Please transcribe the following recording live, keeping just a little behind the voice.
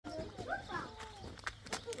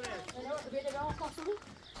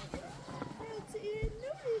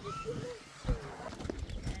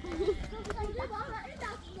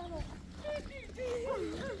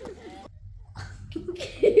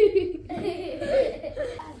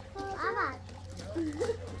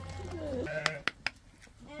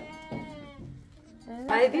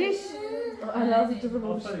خریدیش؟ لازم تو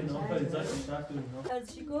رو آفرین آفرین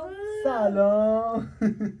سلام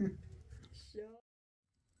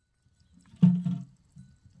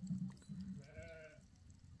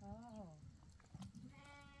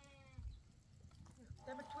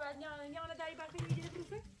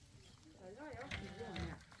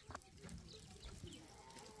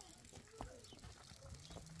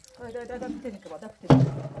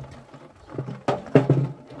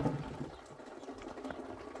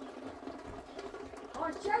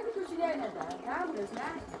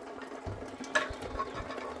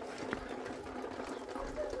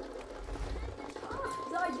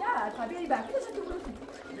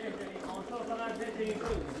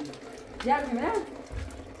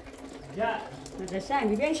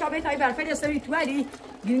قشنگ ببین شابه تای برفه دستوری تولی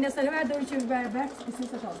گرین استره برداری چه برفت کسی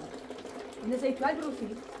شابه این است توال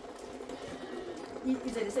بروفی این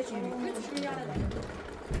زده سه چی میگه توش میاد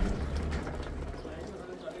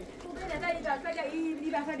خوبه نه این برفه یا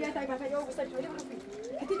این برفه یا تای برفه یا وسط تولی بروفی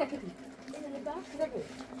کتی ده کتی این برفه ده بود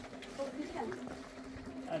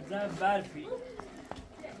از برفی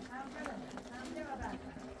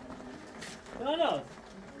نه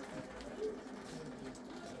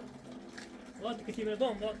وقت كتير من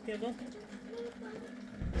البوم وقت كتير بوم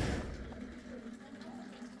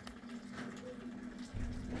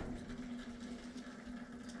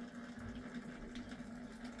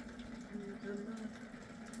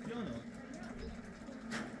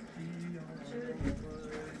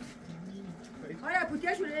آره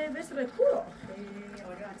پوتیاش ولی بس به کورو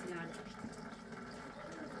آره اتیان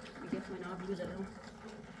میگه تو نه بیوزارم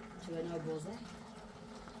چه نه بازه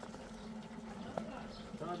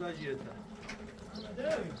تا داجیت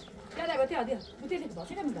يلا قلت يا دي قلت لك بس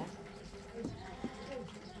كده من بعد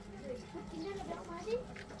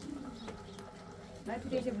ما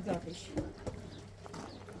في شيء بتعطيش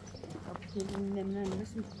قلت من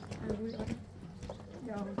بس اقول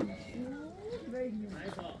يا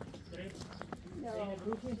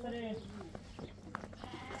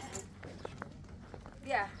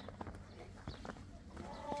يا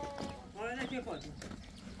انا كيف فاضي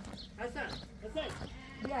حسن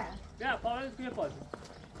يا پارنز كيف فاضي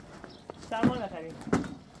سامان نخریم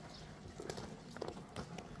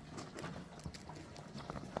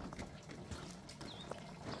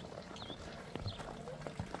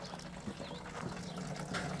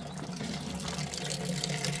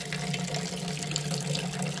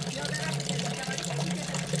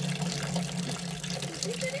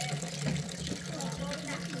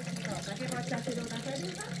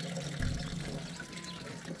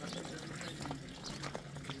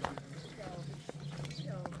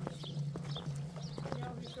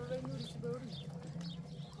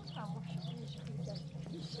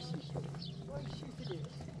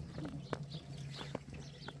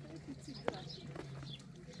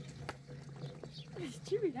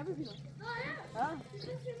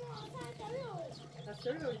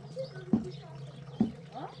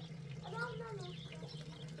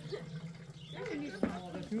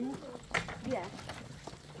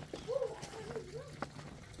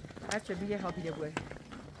بچه بیه ها بیده بوه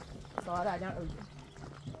ساره الان اوی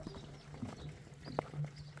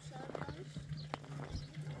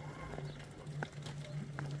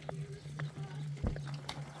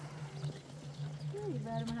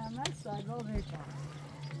بر محمد ساگا بکن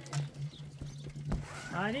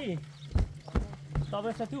آنی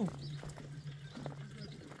طابع ستو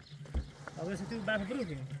برف برو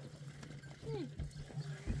کنیم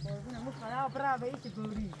قربونه مخنا برا به ایت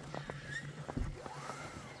گوری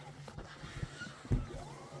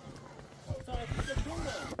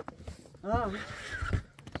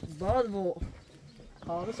باد بو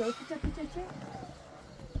خالص شو چه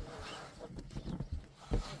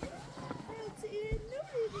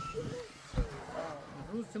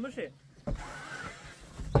روز چه میشه؟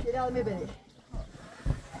 چرا میبری؟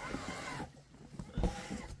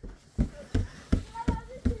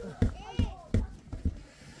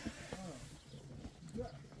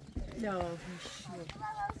 لا لا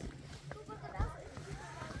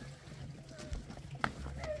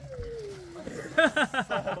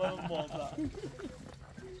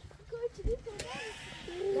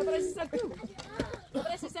parece estar tu. Não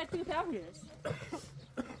parece estar tu, tá, mulher?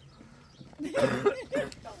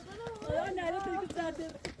 Não, não tem que estar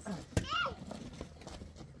dentro.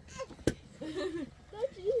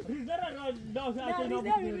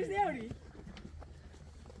 Rizdeuri.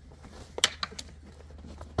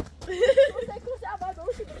 Você abaixa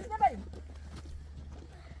o chifre, né, bem?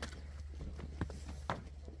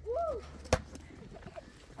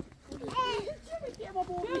 Que é uma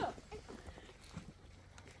boa.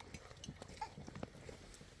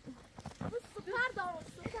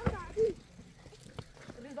 Pardon.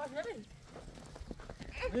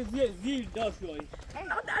 زیر داشت شوی.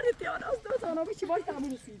 نه درتی آن از دو تا نمی چی باید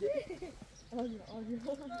همون رسیده.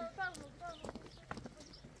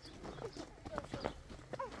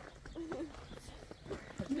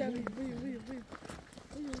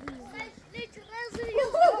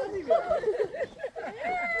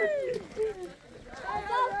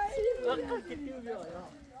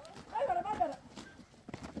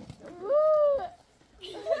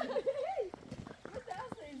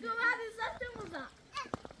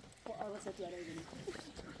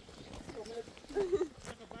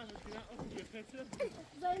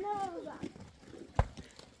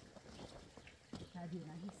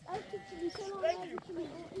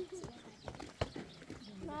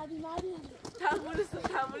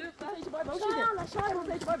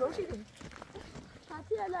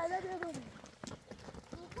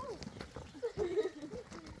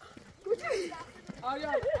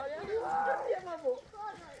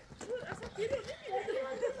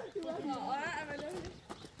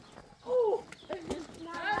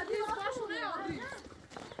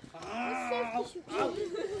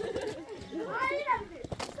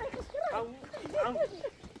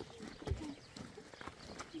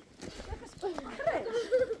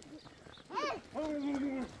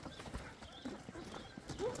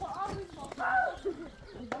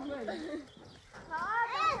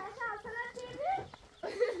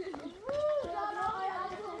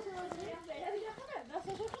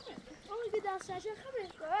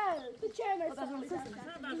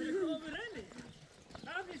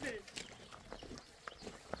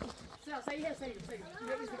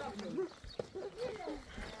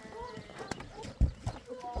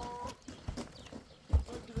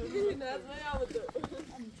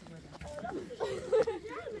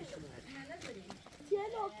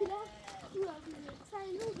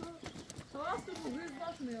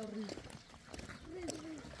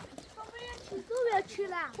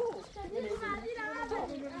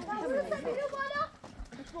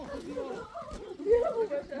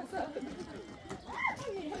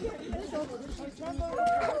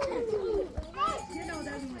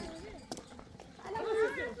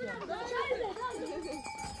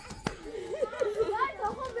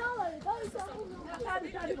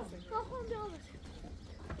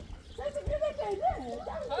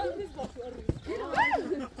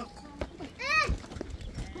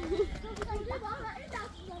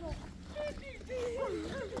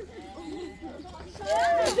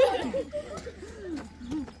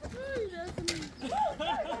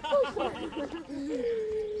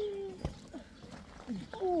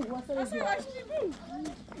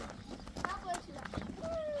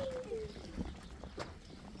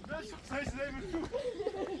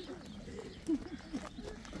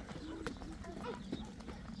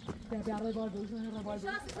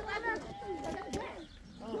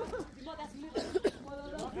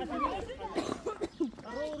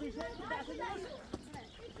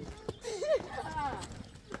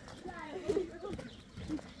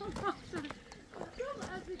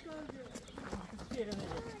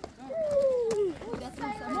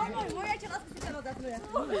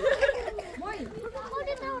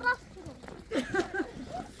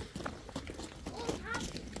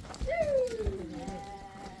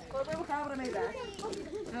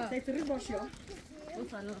 Terug bosje. Wat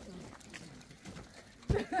van nog?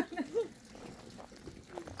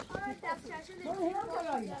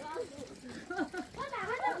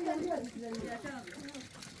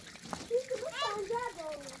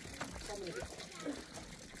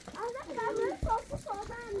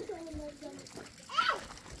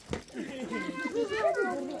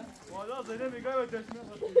 Valla Zeynep bir gayet dersine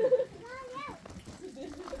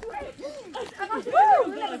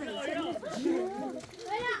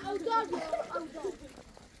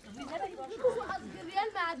از گریل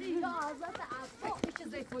بعدی یا آزاد عفو میشه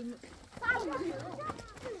زیتون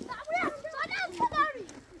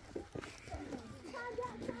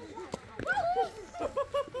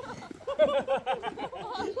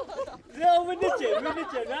Rêu bên đi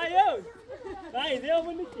chuyển này ơi. Này rêu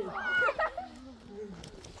bên đi chuyển.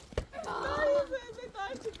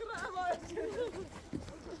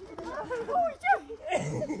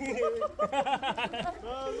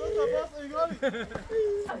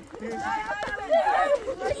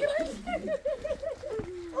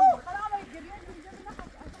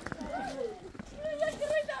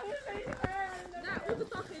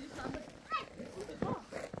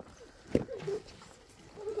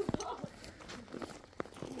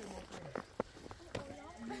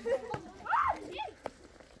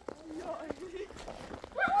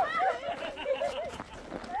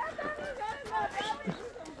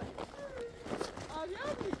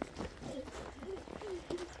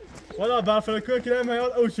 والله بافركو كلام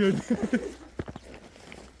هيال او شد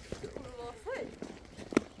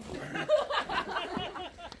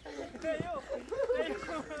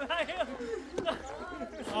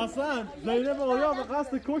اصلا زينب ويا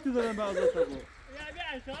بقصد كوت زدن بعض تبو يعني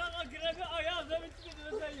عشان اقرب ايام زي ما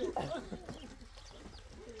تقول زيه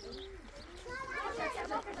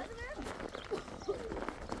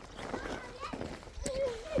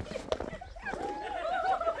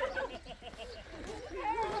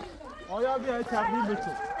آیا بیا تقلیل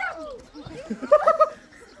بچه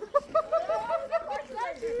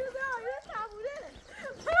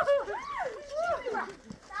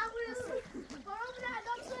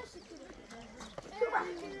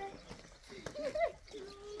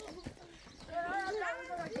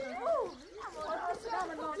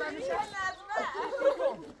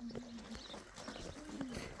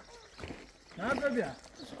نه بیا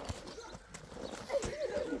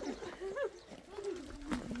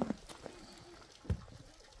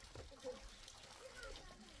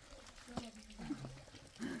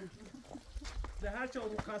هر چه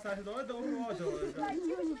اون خاصه داره دو رو آجا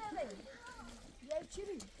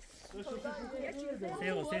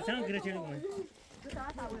سیو سیسان گرچه نگم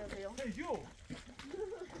جو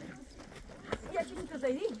یه چیزی تو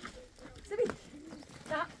زیدی سبی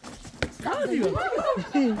کاریو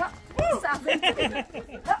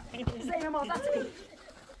زي ما وضعتني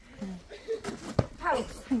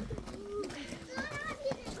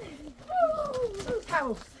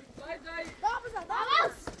حاول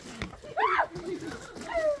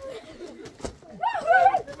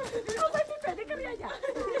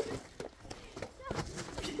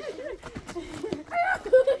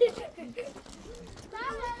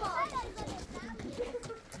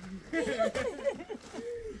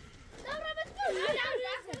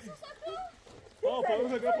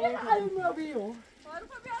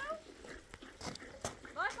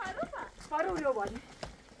حاول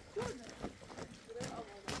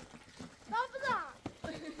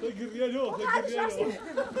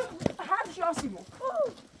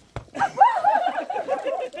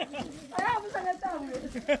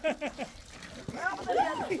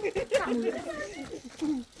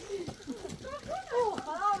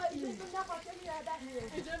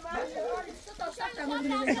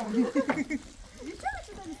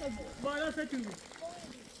بالا سچونی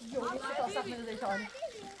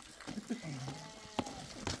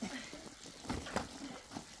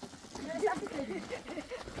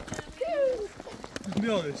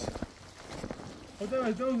بیارش آدم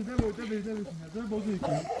از دو زده بوده بهده بسینه داره بازو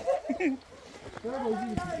میکنه داره بازو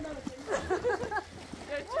میکنه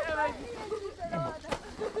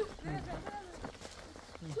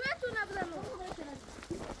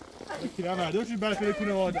کیرا مرده چون برای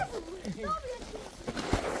کنه واده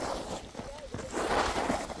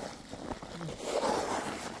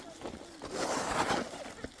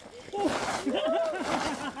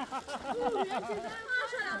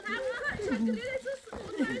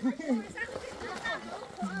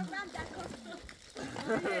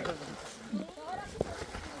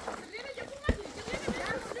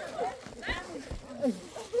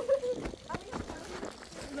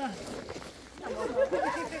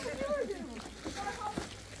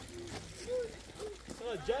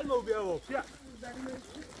جلمو بیاو بیا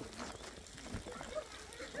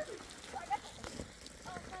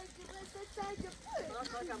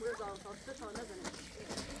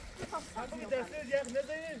دسته یک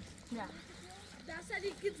نزنید نه دسته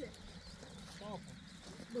دیگه بگه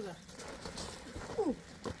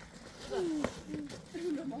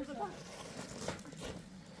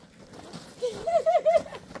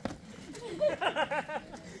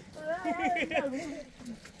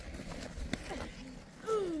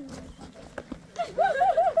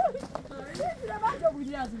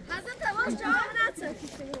حضرت تماس جواب نده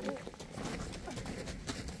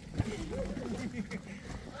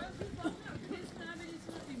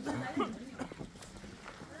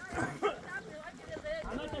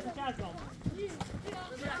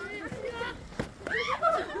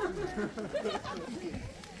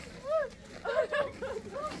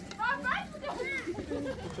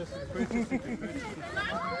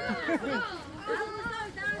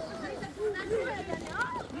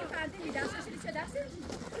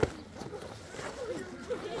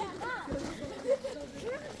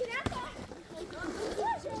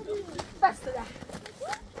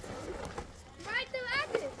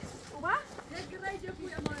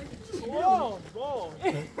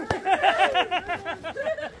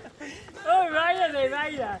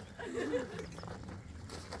vaya.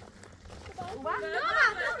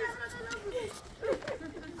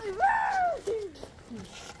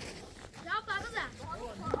 Ya, para da.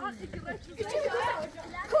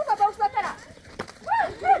 Kurwa, bo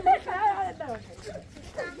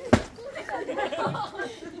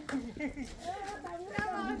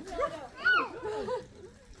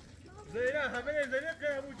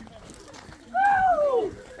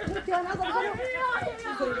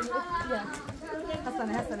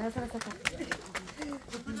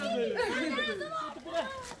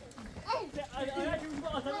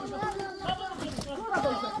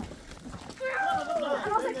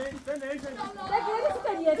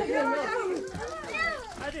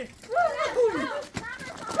Hadi.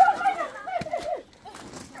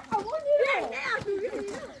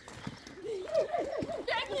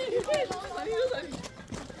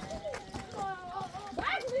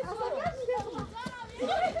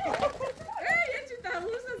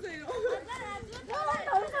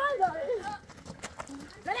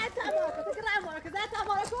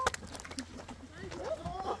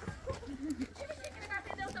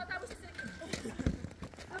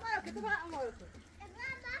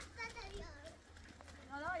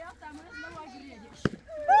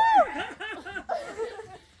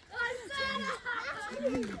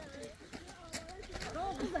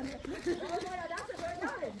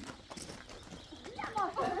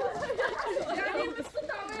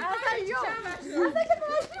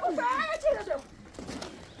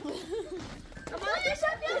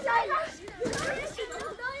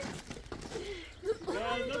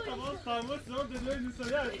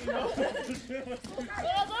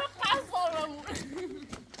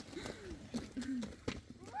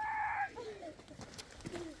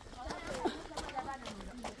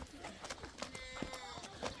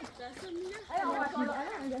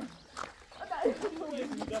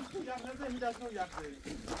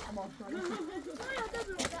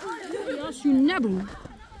 Ja, schön nabben.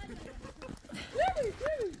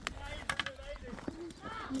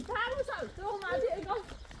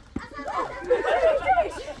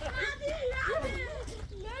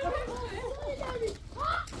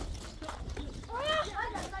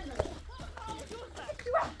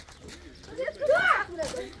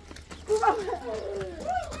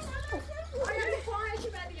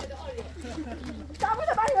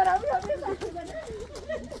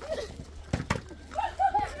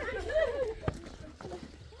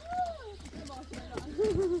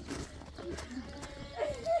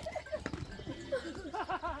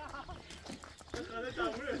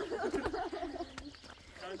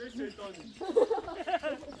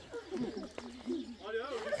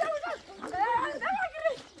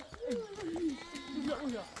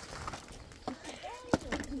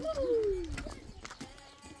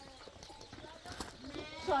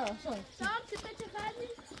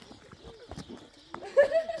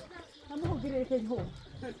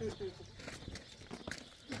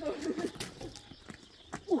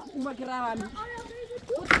 Uma grava.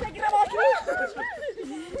 Você grava aqui?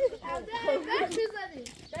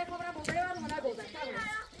 Dai, cobra bom, dai, vamos na bolsa.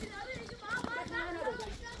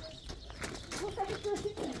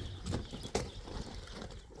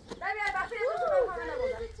 Dai, vai, vai, fez o que vai na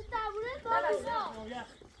bolsa.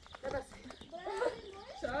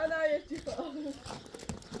 Sana yetifa.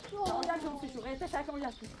 Ya schon في شغل انت ساكن ولا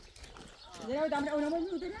كيف؟ زين ودام انا ما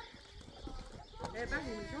نقول لنا. لا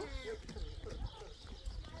باقي شو؟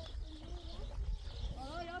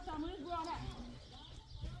 يا تمام بوعنا.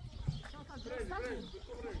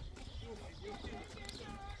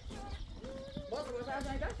 بس بس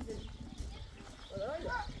هذا جالس.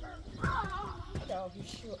 يا في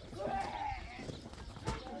شو.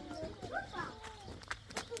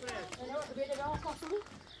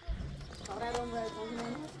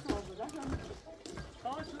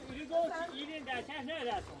 Iedereen daar zegt nee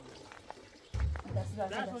dat. Dat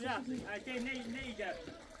is ja. Hij zegt nee dat.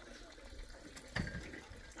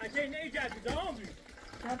 Hij zegt nee dat dan.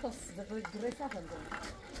 Dat is de gressa van de.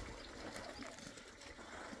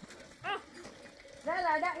 Ah. La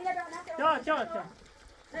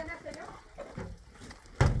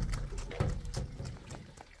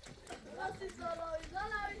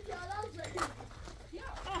Ja.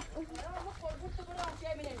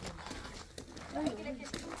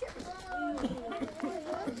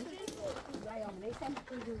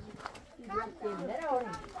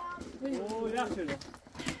 Oo, yaktırdım.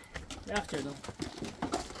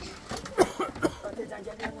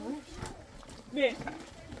 Ne?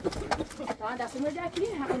 Tamam, da şimdi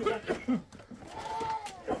geldi.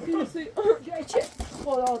 Geçe.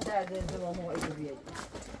 Kolay derdi devamı o ediyor.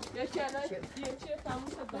 Geçenler tamam.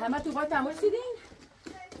 Hemen tu tamam sidin.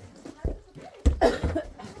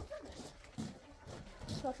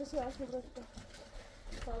 Satış var burada.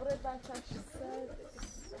 Sabretten çarşısı.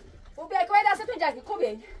 O bir koy da satın caki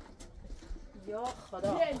koy. Yok,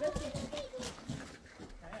 خدا.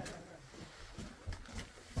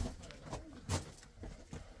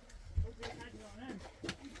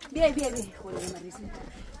 بیا خودم مریضی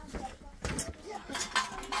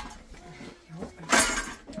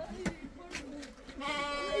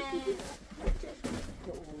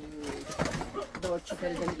دورچی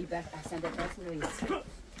کردم ایبر احسن دفعه رویز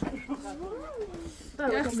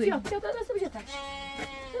یا دست بشه تاش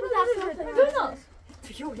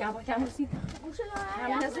فکر بگم با کم رسید گوشه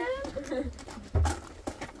همین نزد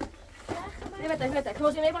بده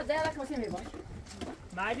کوزی میباد ده کوزی میباد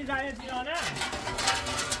مهدی زنی دیرانه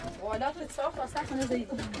والا تو صاف واسه خونه زدی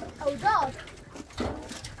او داد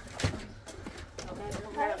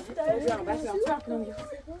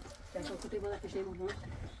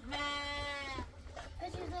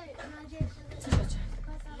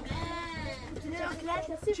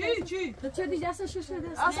چی؟ چه دیگه اصلا شو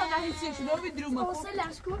شده اصلا نه هیچی شما میدرم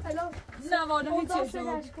حوصلش کن الان نه والا هیچی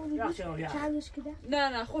حوصلش کن یخشن اولیا چندش کده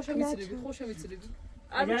نه خوشم میتونی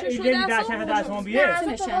اگر ایدن در شهر درسمان بیه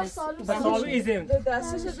بسابه ایزم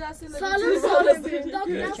دستش دستی سالم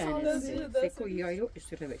سکو یایو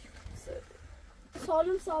استره بگی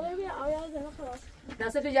سالم بیا آیا داره خلاص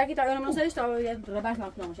دست تو جاکی تا اونم سرش تا رباش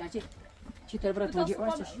ماکلام میشن چی تو برات توجی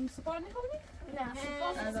واسش سپار نکنی؟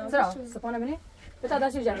 نه چرا سپانه بینی بتا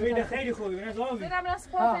دست جاکی ایده خیلی خوبی بینه زاوی برم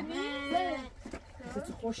سپار بدی؟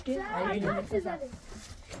 تو خوشگل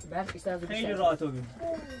بعد ایستاد خیلی راحت بیم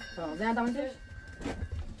tamam ben adamın diyor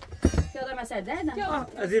ya da mesela derden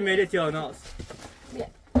از این میلی تیاناست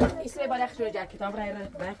İsveç balık şuraya kitabı rayına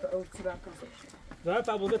ben örtü ben konuşuyor. داره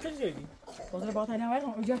پبوده تجربی Odra batayla var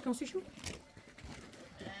mı? Ocak konuşuyor.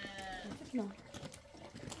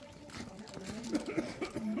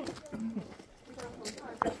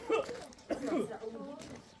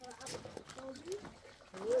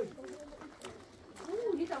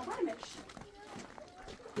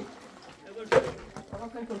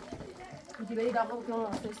 Di vedi dopo che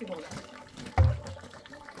non stessi con.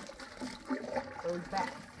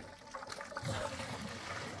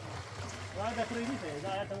 وهذا كريديته إذا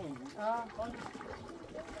لا تمون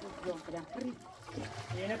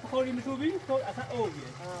يعني بخوري مشوبي أصلا أوبي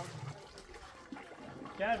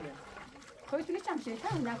جربه خودت میچم چه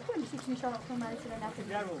تا نکنی هیچ نشون کنم مثلا نکنی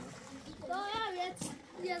جربه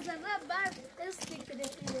یه ذره بعد استیک بده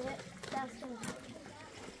دست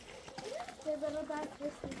یه ذره بعد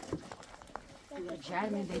استیک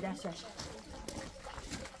جرم دی دستش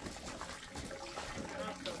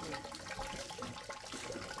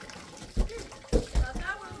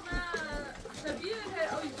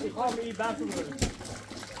خواهم این بحث رو بریم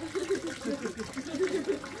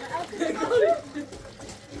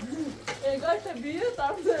انگار طبیعه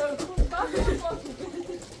طرف خوب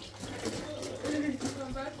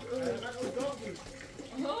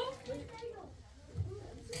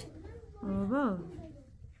بابا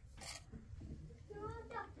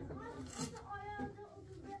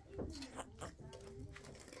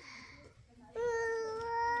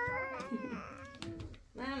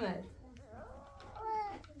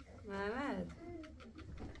محمد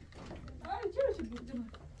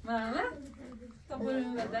محمد تا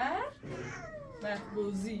بریم و در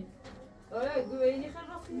محبوزی آره گوینی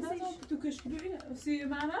خیلی نه تو کشکلوی سی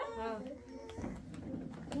محمد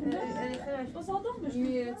خیلی صادق میشه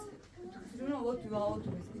میاد تو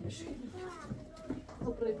تو بسیش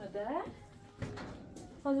تا بریم و در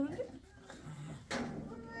حاضر بودی؟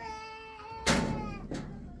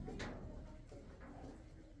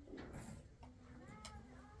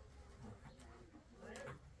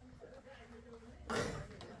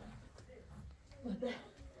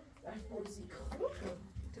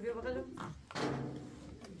 تو بیا بغلم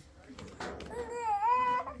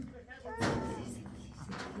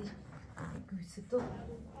گوشت تو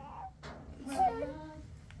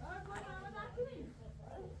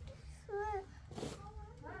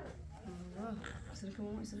Isırık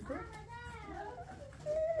mı? Isırık mı?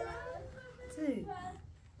 Sì.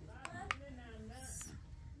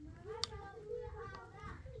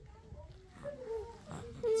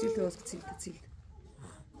 Zilt Oskar, zilt.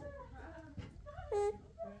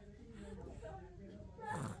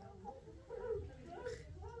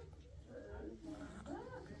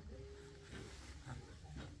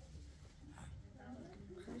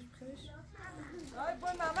 Ay bu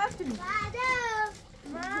Mehmet kim?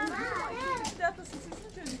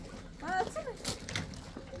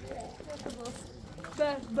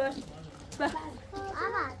 Bak.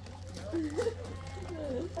 Aman.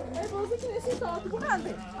 Bazı kinesi saati bu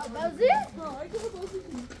nerede? Bazı? Ha, iki bu bazı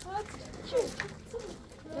kinesi.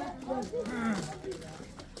 Hadi.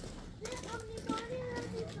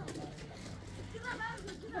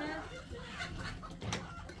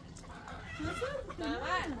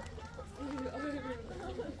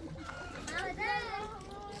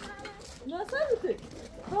 Nasıl bitti?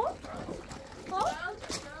 Ha? Ha?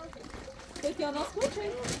 Peki ya nasıl olacak?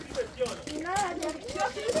 Ya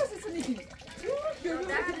şimdi sesini dinle.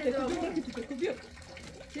 Görüyor.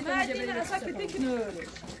 Şimdi aslında kötü öyle.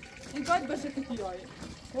 İnkar başa kötü yani.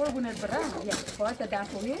 قربونت برم یک خواهد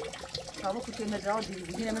دفعه هوا کتی مدرال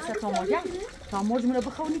دیگه مثل تاموج منو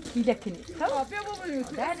بخونی کیده کنی خب بیا بابا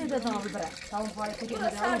در دادم برم تام خواهد کتی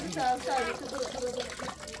مدرال دیگه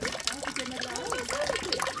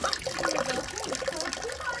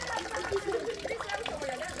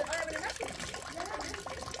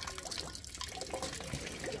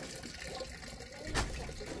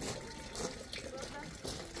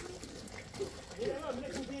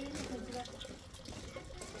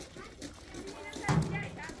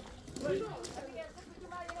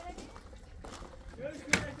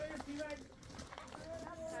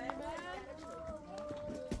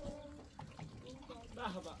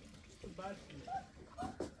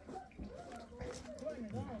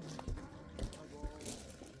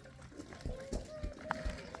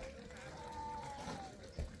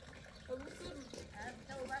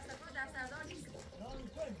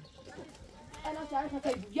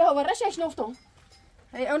يا ورش ايش نفتون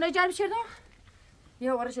انا جالب شردو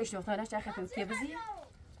يا ورش ايش نفتون انا جاي خفيف كيف بزي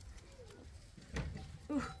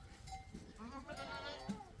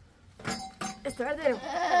استعد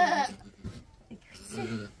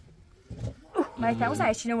ما يتعوز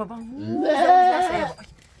عايشين وما بهم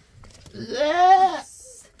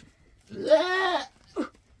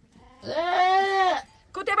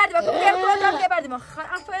كنت بعد ما كنت بعد ما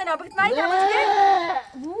عفوا بقيت معي تعمل كده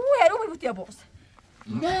هروبي بوت يا بوس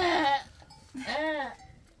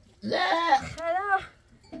خلاص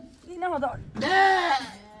دينا ما دار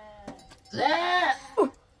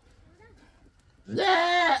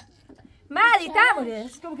مالي تعمل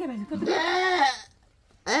شكون كمان كنت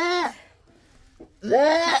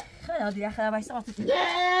خلاص يا اخي باي صوتك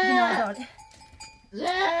دينا ما دار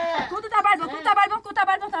كنت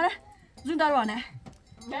بعد ما زون دروانه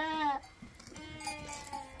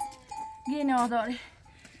دينا ما دار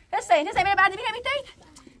هسه من بعد میره میتید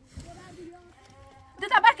دو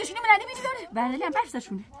تا بعد کشونی من نمیبینی داره بله هم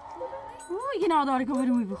برسشونه اوه یه ناداره که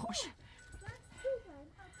بروی بخوش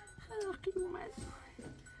خلاقی اومد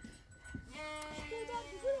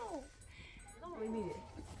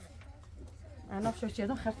انا فشار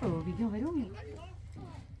چیزان خفه و بیدیم بروی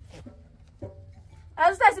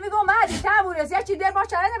از دستی میگم مهدی تمورز یه چی در با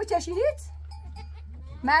چرنه بچشینید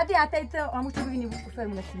مهدی حتی ایت آمو چی ببینی بود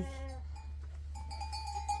فرمونه کنید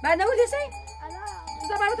بعد نبود یسه؟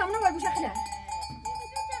 دا برای تامنا باید بوشه خیلی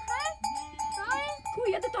کو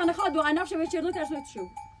یه تانه خواد با اناف شما چردون ترسویت شو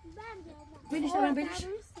بیلیش دارم بیلیش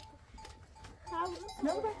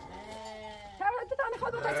نبود باید تو تانه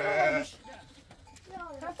خواد با ترسویت بوش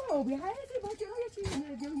خفه او بی حیثی با چرا یه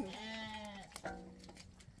چی دیونیو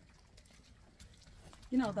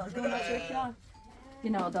گناه دار دو نشه کنار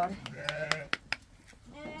گناه داره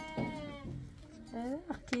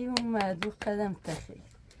اخی اومد دو قدم تخیل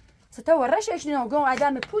ستورش ايش نوقون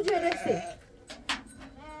عدم بوجه رسي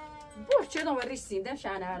بوش چدون ورسين دم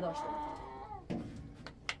شانه هر داشته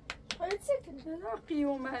خواهد سکن راقی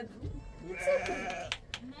اومد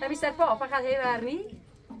تبي سرپا فقط هی ورنی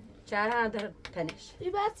چهره در تنش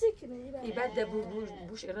يبعد سكنه يبعد يبعد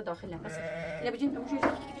بوش إيرا داخل نفسه إلا بجين بوش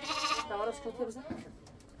تمارس كنت بزن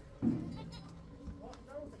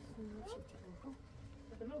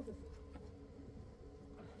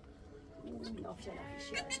نافشه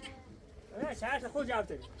نافشه نه شرط خود جواب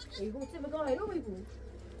داری يقول تبقى هيرو يقول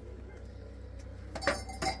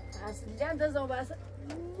اصلا دزو بس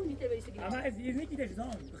نیته بریسه اما از ایزنی کی داشت زان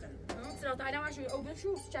بخیر صراحة أنا ما شو أو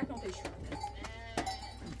بنشوف شكله نطيش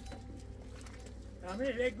همه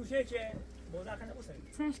یک گوشه که موضوع کنه بسه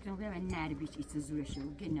سنش کنم بیا من نربیش ایت زورشه و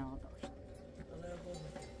گناه داشت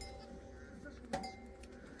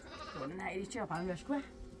نه ایری چه پایم باش کوه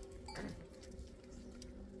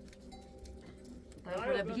تا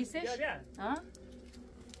خدا بگیسش ها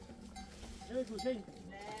یک گوشه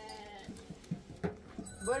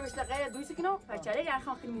بار مستقيا دويسك نو فشالي يا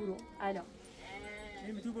خان كنمورو انا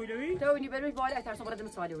نمی تو بویلوی توني بروي بالا ترسم برد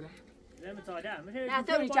متسالي ولا نمی تاله نه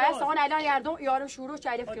توني چای سان الان یاردم یارو شروع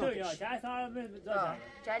چای تو یا چای سال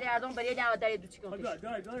چای یاردم برای نه دای دو چیکار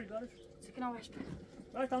دار سکنا واش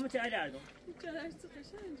باش تمام چای یاردم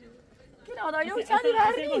کی نه دایو چای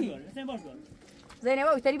برنی sen boş ver زينب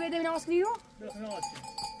اوتری بده من اسکریو ne var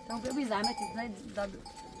تام بی زحمت زاد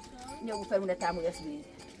نه فرمونه تعمل اسبی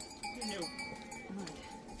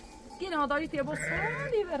کی نه دایی تی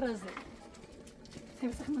بوسانی برزه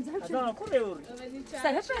تمسخ من زعل هذا كله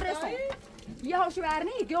سهل برزه يا هوش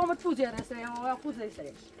برني قوم تفوز رسه يا خود ليش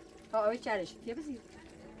ها اوي چالش يا بزي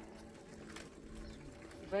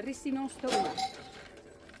بريسي نو ستو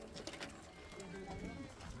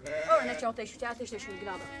او انا چاتش شو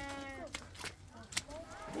گلابا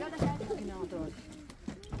يلا گنادار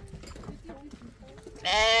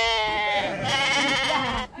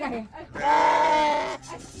Ja.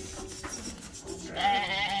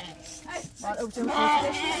 Maar ook zo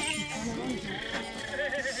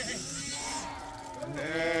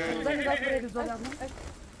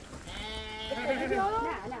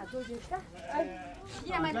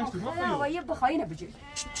ja ما یه بخوای نبجی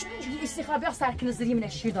استخابی اختار کنه زری من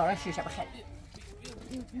الشيء داره شيء شبه خیلی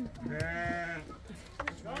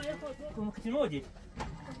كم كنت موجود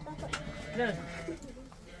لا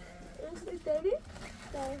داری؟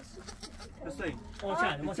 بسیم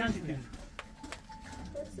ما كان تدري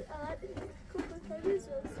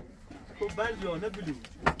خب بل یا نه بلو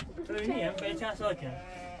ترى هم بيتها ساكن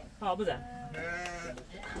ها بزن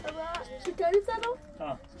شکاری زنم؟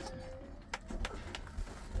 ها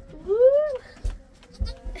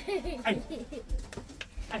ای اي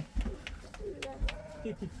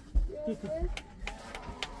تي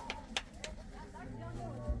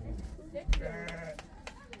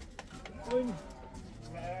وين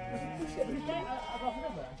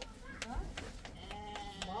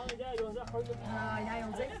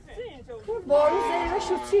بارو زیر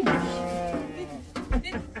شوچی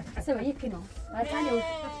سوى يكنو هاتاني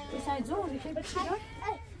يساعد زور يخيب الشجر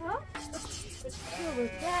ها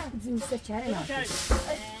زين مستشعرنا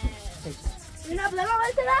اینا بلا ما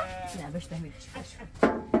بلتنا؟ لا باش تهميش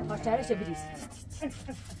هاتاريش بريس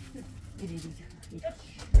يريد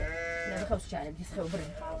لا بخوف شعري بديس خو بري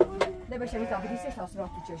لا باش ابي تابريس خلاص راح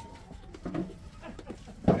تجيش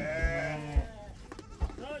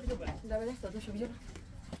لا بلاش تدوش بجر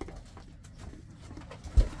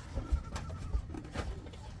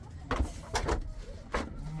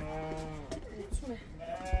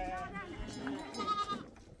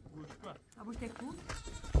ابو تكون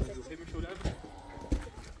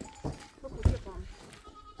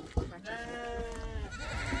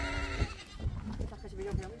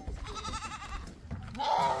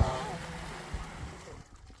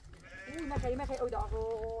ما خي أودع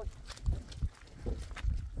روح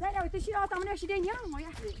لا تشيل طعمنا شدين يا ما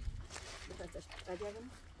يحلي بس أجي أجي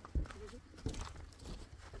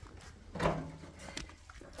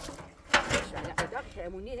شو على أودع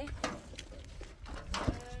خيموني ده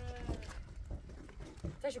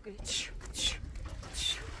تشكري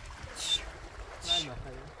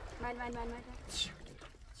مال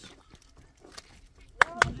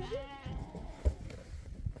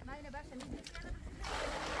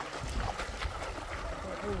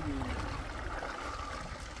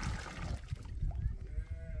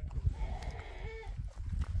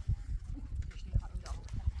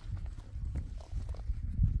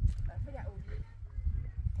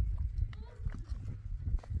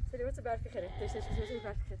سلامت برفی خیره داشته چیزی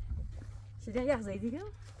برفی خیره شدین یخ زایی دیگه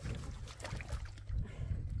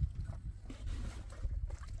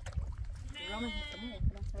رامه هستمونه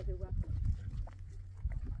فلان سرده و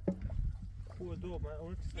خوبه دو من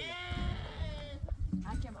اون کسی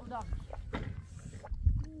حکم او داغ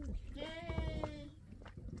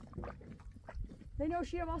بین او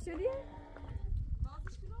شیره واسیلیه؟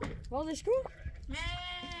 وازش کن؟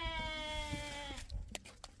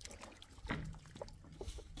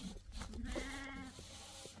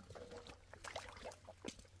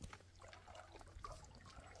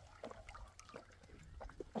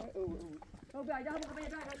 Oh, bij daar ben je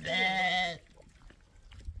daar.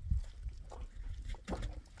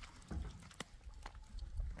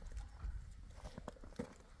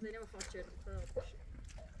 Nee, neem maar vast.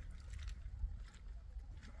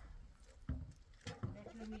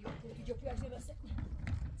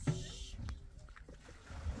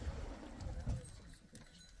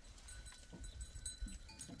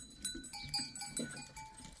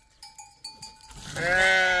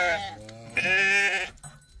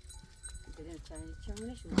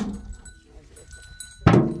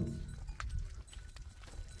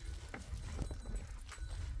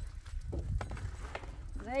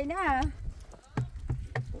 Reina,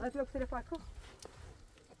 wat loopt er voor?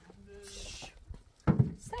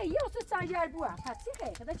 Say, je hebt het zijn jaar boer. Gaat zich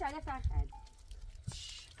geven, dat jij net aan gaat.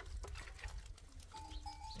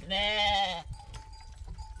 Nee.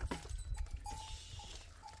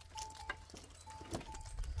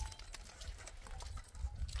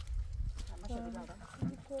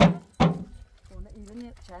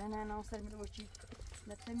 Even چند نانسر می‌دوشی،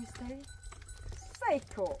 نتمیستی؟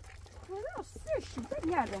 سایکو، خدا سرشی،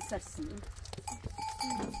 دنیار سرسی.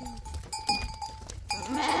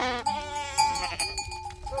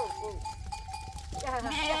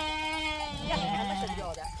 Ja, همش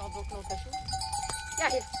زیاده. کام بکنم تشو. Ja,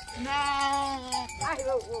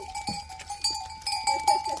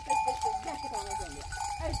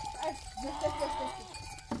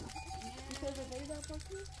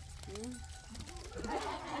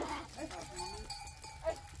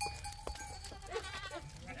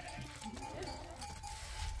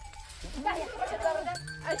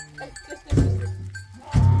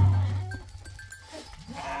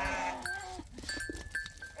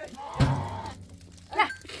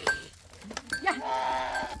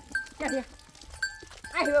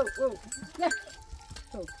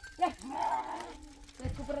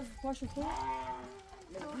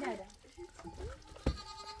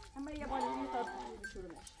 اما یه بالا میتاد شروع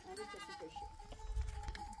نشه همین کسی بشه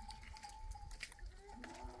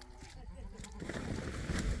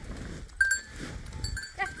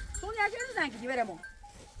سون یه جور زنگی برمون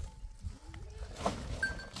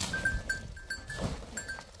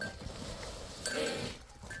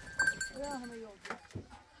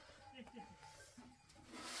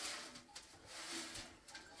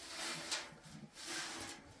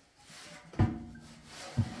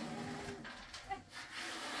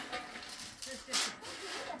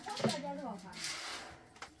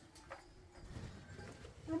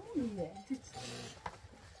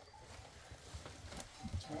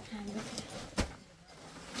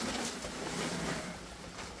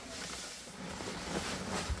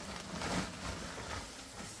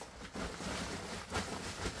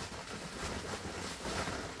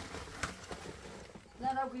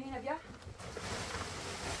بیا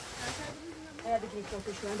هذا اللي كنت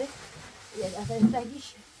شو عنده يا الأثر تاجيش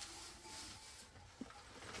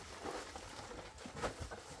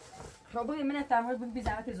ربعي من التعامل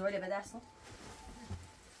بالبزعات الزوالة بدأسه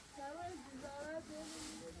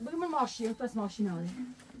بقول من ماشين بس ماشين هذا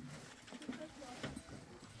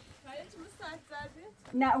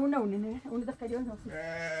لا ونو دقة اليوم هو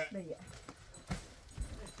بيا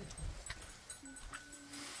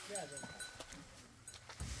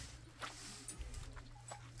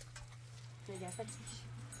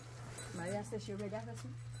ما ياسش شو بدأ بس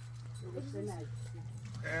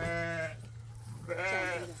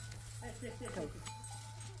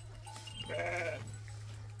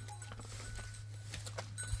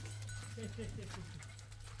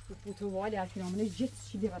وتوالي على الكلام من الجت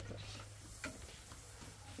شي دي غطرش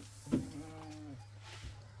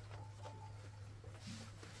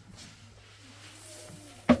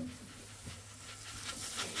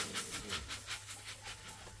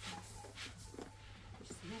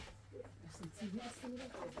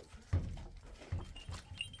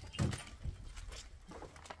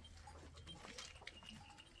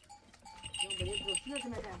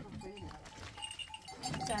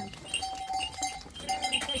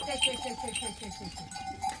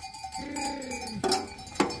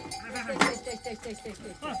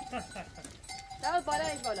لا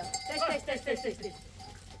بالا ايش بالا تش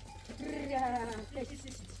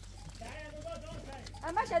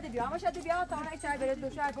اما شد بیا تا اون چای برد دو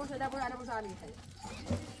شای گوش داد اون الان مزاحم میشه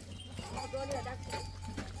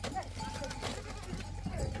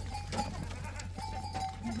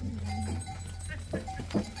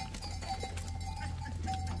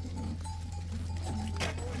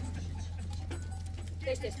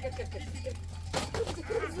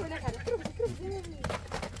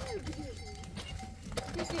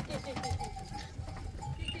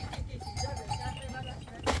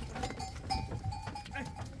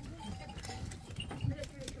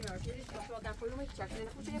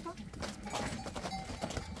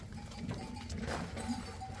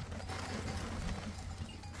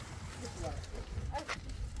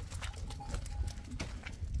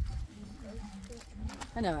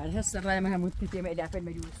أنا بعد هسه أنا ما هموت كتير ما إلى فين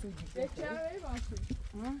ما يوصل.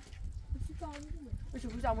 وش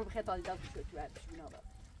بقول عمو بخيط على الدار شو بعد شو بنابا.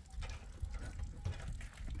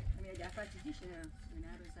 هم يا جعفر تجيش أنا من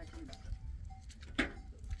هذا ساكن بقى.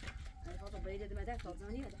 أنا خاطر بعيد ده ما ده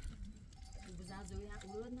تازاني هذا. وبزعل زوجها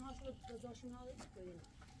ولادنا شو تزاشون هذا كويس.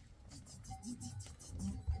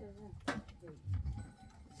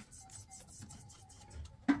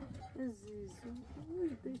 عزيزي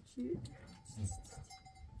ويدتي.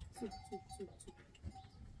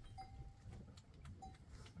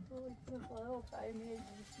 خلاص عيني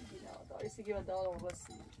يجينا داري سيجي بدال بس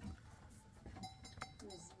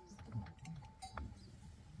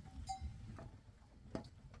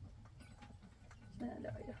لا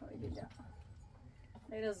لا يا حبيبي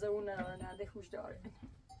لا ينزلونا انا عندي خوش داري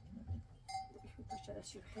شو تشتري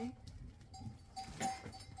شي خير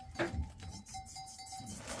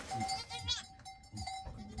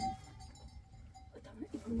طبعا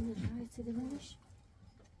يقولون هاي تصير منش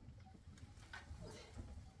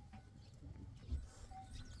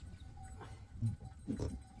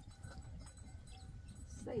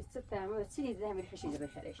ستة عمود سنين ذا من الحشيشة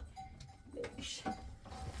بالخريش ليش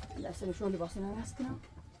لا سنة شو اللي باصنا راسكنا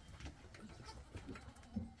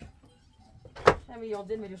هم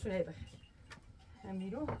يوضين مليون شو هاي بخير هم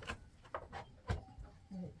يروح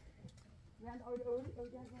يعني أول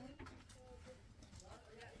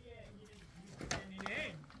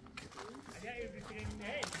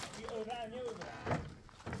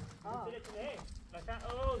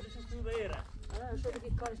مثلا زیش تو بیره شو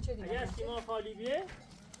بگید کارش چه دیگه اگر سیما خالی بیه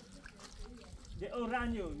ده او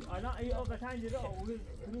رنجو الان ای او مثلا دیره اول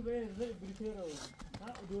تو بیره بریتر رو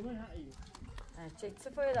ها دومن ها ای چه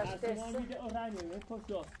صفای داشت سیما میده او رنجو نه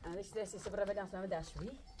کوشش انا دستی صبر بدم سلام داشوی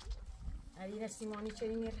علی سیمانی چه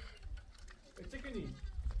میر چه کنی؟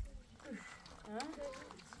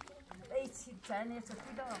 ای چی تنه تو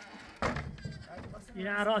پیدا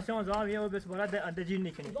این راسون زاویه و بس برات دجین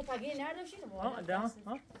نکنی دو پاگی نرداشی ها ده ها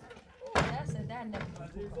دست در نمیکنه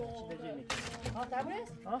ها تبرز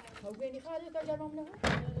ها ها بینی خاله تا جوام نه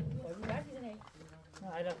خب بعد میزنی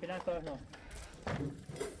نه الان فعلا کار نه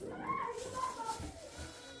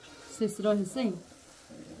سسرا حسین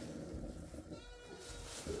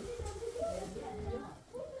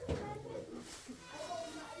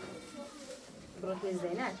برونت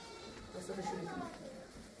زینت واسه شروع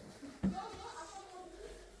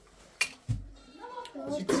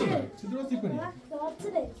چی کنی؟ چی درستی کنی؟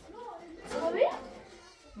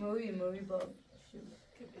 موی با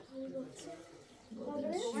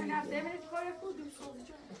من هفته من کار خودم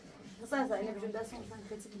مثلا اینه بجون دستم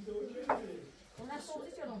من کتی اون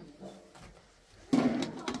صوتی چرا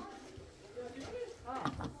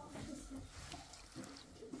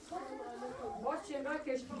باش چه راه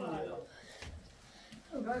کش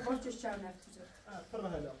باش چه چرا نفت فرما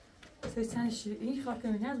هلا سویتنش این خاک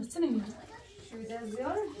من از بس نمیاد شو در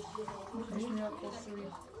زیار مش میاد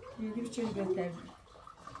شوی یه چه بهتر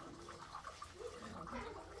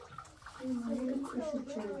این خوشو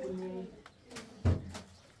چه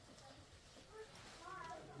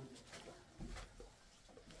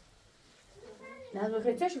نه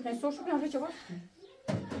بخیر چه کنی سوشو کنی چه باش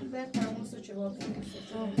بعد تماس چه باش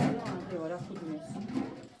نه ولا خود نیست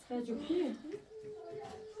خیلی خوبه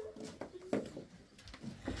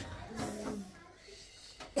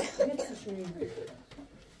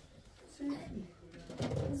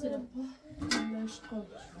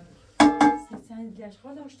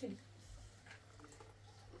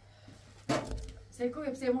C'est quoi,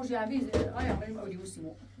 c'est mon j'avise. Ah, il y a un aussi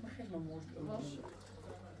mon. ما خير ما موج.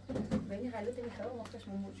 بني خليت لي خلاص ما خدش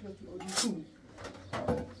ما موج شو.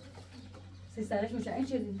 C'est ça là je me suis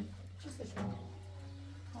inquiétée. Je sais pas.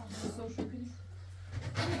 Ah, c'est ça je suis.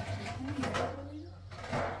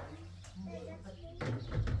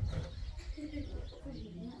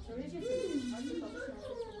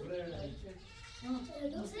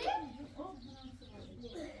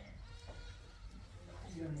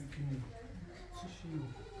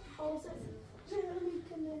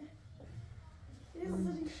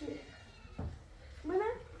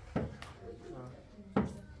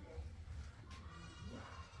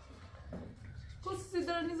 Você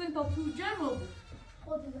dá nisso então tu jamo?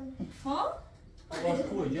 Ha? باش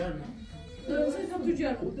خوبه جرم Você então tu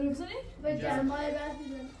jamo? Tu não به جرمای بعد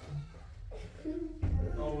میزن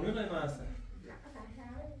اونه قیمه هستن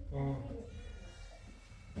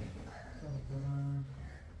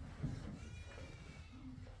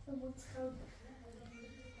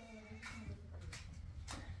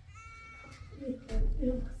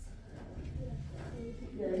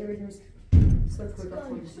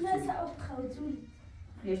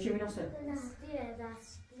Jeszcze mi nosem.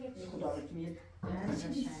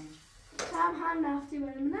 هم هم نفتی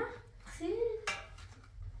بریم نه؟ خیلی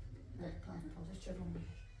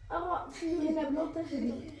آقا یه نبلوت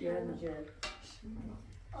شدی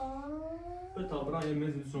به تابران یه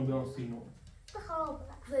مزید سون بیان سینو خراب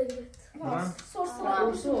زیبت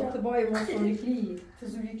Olsun, boy monsonikli,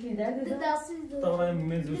 tuzulukli derdi de. دستی دو تابران یه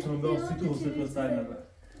مزید سون بیان سی تو سه تا سر نبر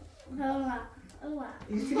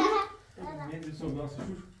مزید سون بیان سی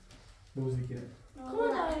تو بوزی که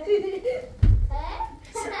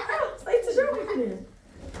Sayı tuşa mı gidiyor?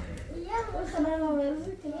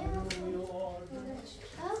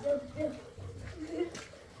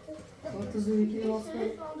 Tuzulukli olsun.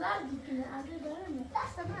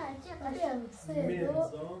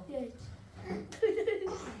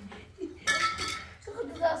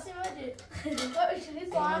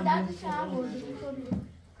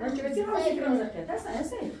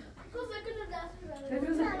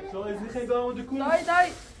 شو ازی خیلی دارم دکون Daj.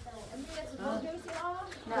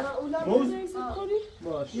 موز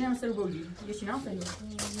باش Nie wiem, co robić. Jeśli na pewno.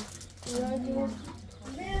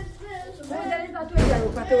 Będę na tu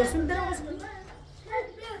jadł, a to osiem teraz.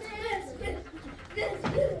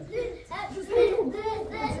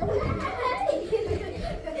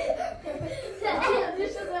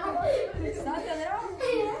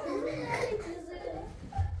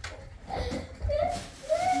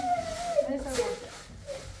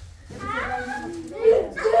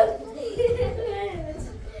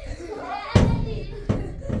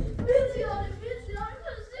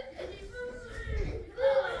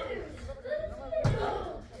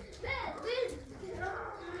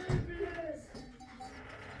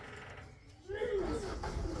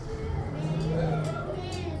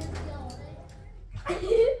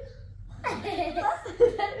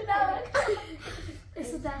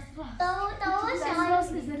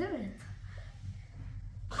 راست نزله بره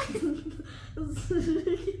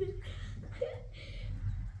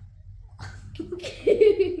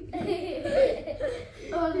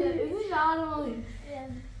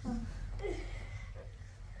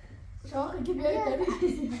شاخه که بیایی داری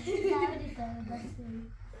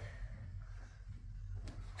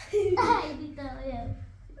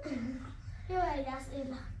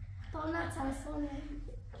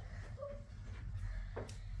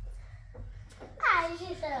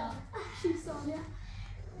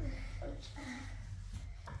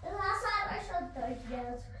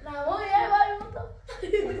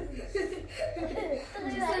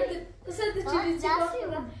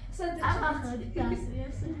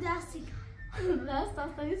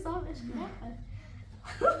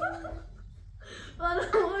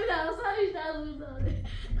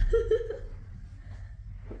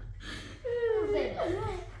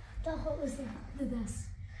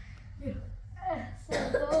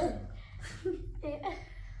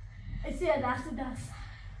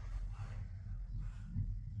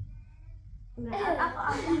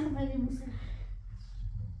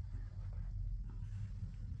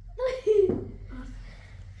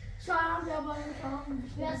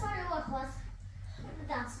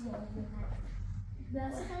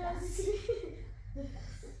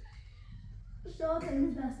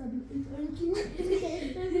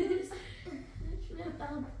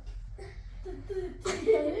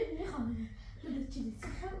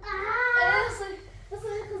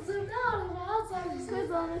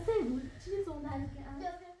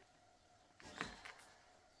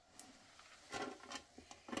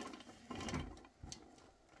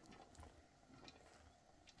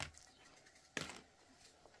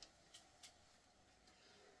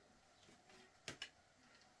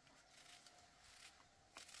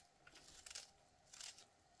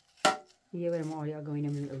یه بار ما آیا گاینه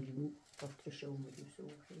من اولیو بطرش اومدیم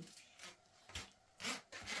سوخی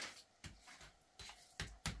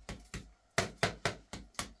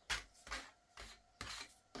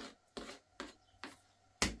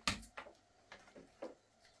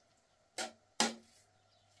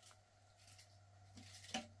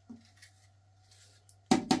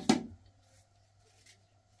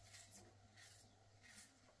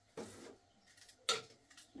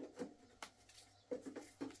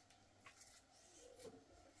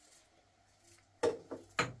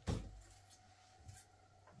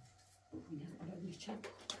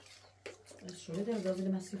شده در دازده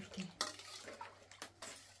مسیح که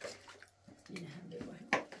این هم به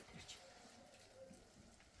باید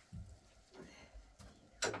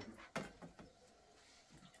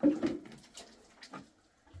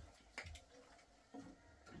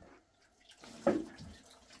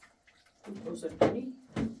بوسر کنی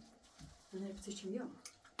من هفته چی میام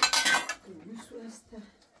نسو است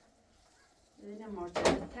این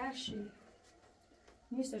مارتن ترشی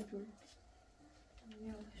نیست تو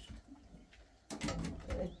میادش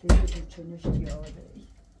اتفاقی چنشتی آدایی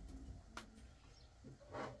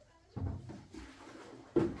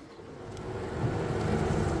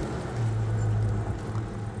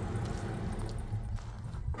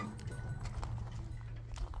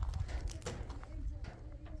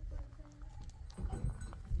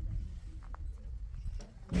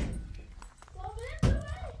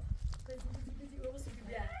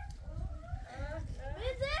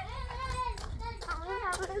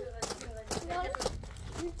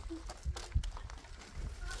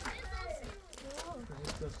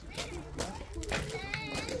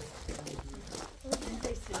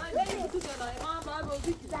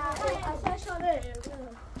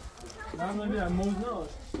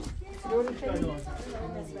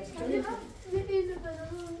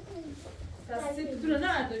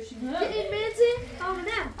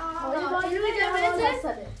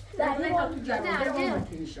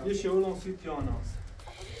یه شعور ensuite پیاناس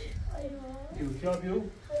بیو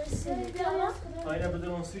آینه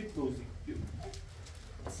بدون ensuite دوزی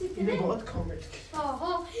اینه باید کامل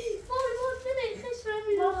آها بده خش رو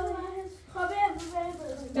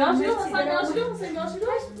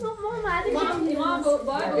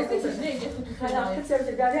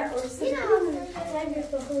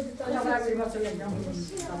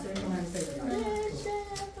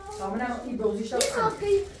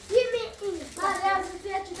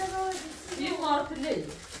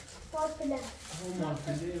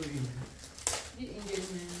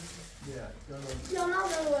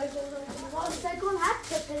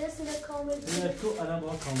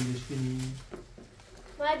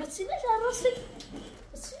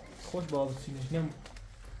خود با بسینش نم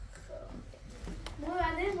مو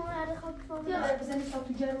خود بزنی تا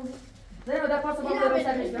تو جرو زنی در پاس با در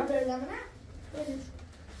سرش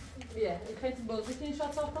بیا خیلی بازی کنی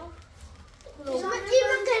شاد ساختم این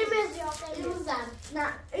قرمز یا قرمز نه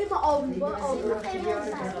این با آبی با آبی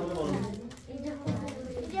اینجا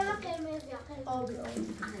قرمز یا آبی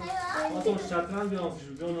آسان شطرنج بیام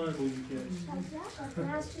شد جان نای بازی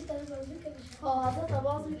کرد از چی داری بازی کنی؟ حاضر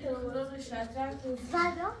تباز میکنم شطرنج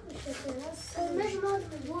زدم میشه قرمز ما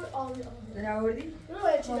بور آبی در آوردی؟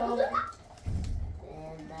 روی چی داری؟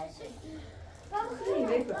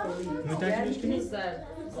 نتاکیش کنی؟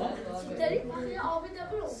 داری؟ آخه آبی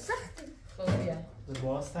دارم سخت خوبیه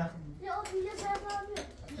باز سخت یا آبی یه سرم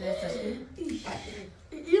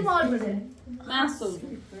این مال بده محسوب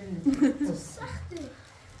سخته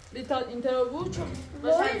لیتا اینترا بود چون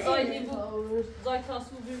باشد زایدی بود زاید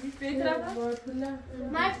تاسو ببینید بهتره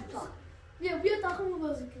مرد تا بیا تاخم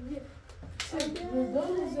بازی کن بیا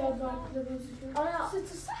آره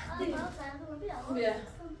سخته بیا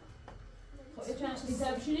خب چند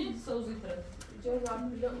لیتا بشینید سوزی تره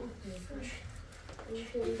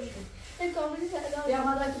این کاملی فعلا بیا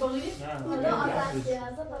مادر که باقی؟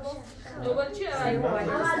 نه دوباره چی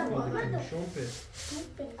شومپه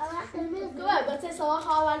گوه بچه سوا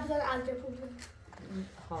خواهر بزن انجا پول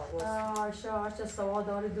شاید چه سوا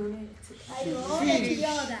داره دونی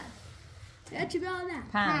چی بیادن؟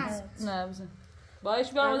 پنج نه بزن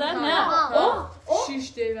باش بیامدن نه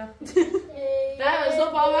شیش دیگه نه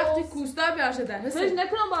از با وقتی کوستا بیاشدن فکر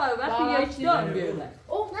نکنم با وقتی یک دار بیادن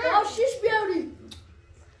اوه با شیش بیاری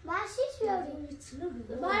با شیش بیاری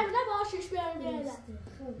نه با شیش بیاری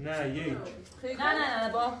نه یک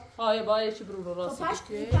نه با های با یکی برو راست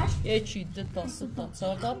یکی دو تا سه تا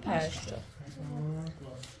چهار تا پنج تا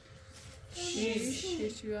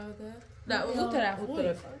شیش بیاده نه اون طرف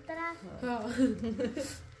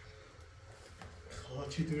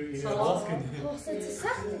چی تو این راست کنی؟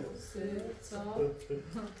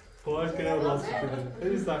 خواهش کنم راست کنی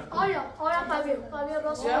خیلی سخت آیا فابio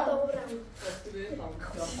راست کنم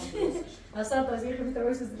اصلا بازی خیلی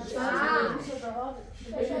تواش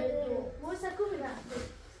موسا کوبینا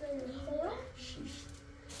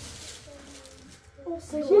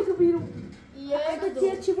سجی کبیرو یه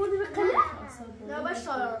تیر چی بودی بکنی؟ نه باش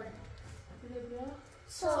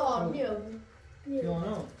سار میو یا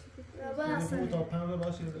نه تا پنبه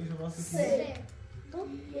باشه ایشو راست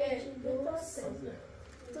کنی یک دو سه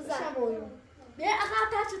تو زمین بیا اقا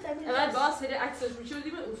تاچو تمیز اول با سری عکسش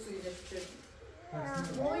می‌شدیم اصولیش می‌شد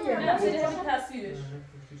نه سری همین تصویرش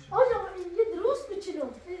آیا این درست میچینم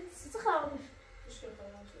چه خواهش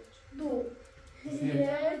دو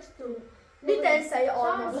یک دو بیتن سعی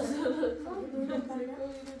آرمان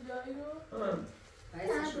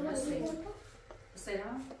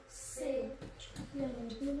سه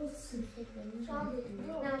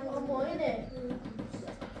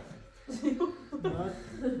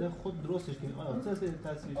نه خود درستش کنی آیا چه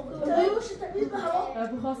تصویر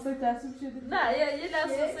بخواسته تصویر شده نه یه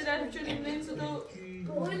لحظه سری می‌شدیم نمی‌شد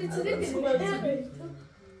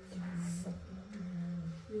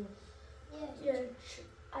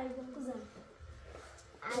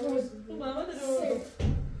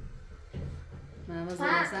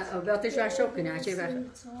Belters waar shoppen, als je weg.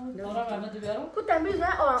 Ahora Mehdi بیارم کو تمیز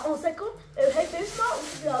نه اون سکو هی بسما اون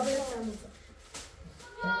بیا تمیز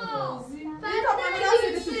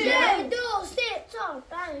یک دو سه چهار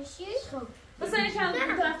پنج شش بس این چند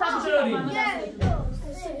طرف تا جوری یک دو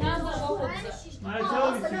سه چهار پنج شش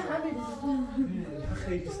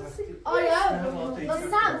خیلی سختی آیا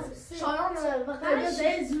بسام شایان وقتی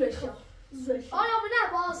زی زوش آیا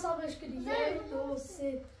نه با حسابش کردی یک دو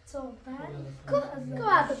سه چهار پنج کو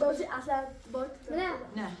وقت بازی اصلا بود نه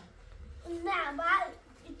نه نه بعد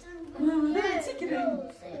نه چی کردی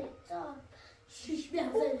سه چهار شش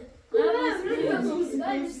بیازه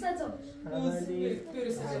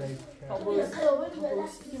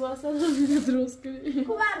درست کنی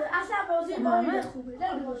کو وقت اصلا بازی با خوبه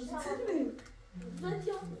نه بازی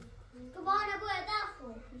تو با نباید دخو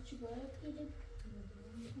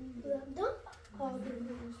دو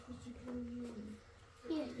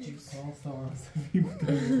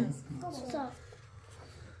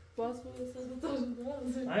باز بودم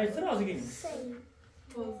Ay, sıra azı gelin.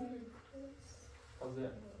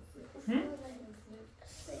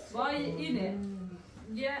 وای اینه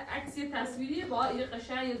یه عکسی تصویریه با یه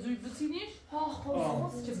قشنگ یه زوج بتینیش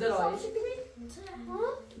چه درایی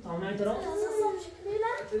Tamam, ne taraf?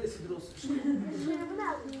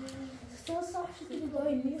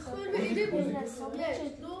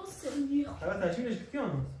 حالا تشکیلش کی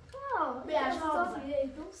آنه؟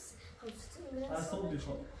 اصلا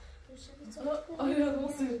دیشان آیا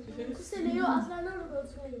راست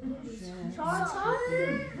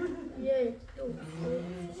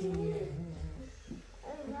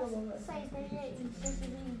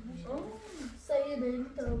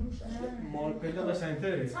مارپله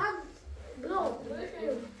قشنگ‌تره.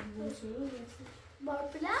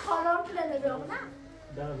 مارپله خانم پله نمیام نه.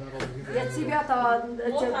 یه چی بیا تا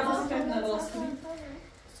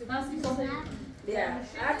بیا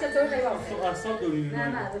هر چطور نگاه تو اصلا دوری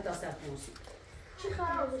نه دو تا سر پوسی چی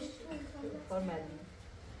خرابش؟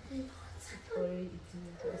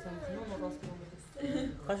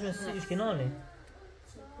 خشم سیش کنانه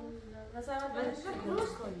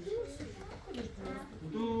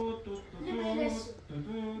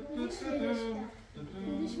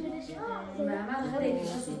محمد خیلی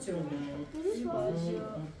چون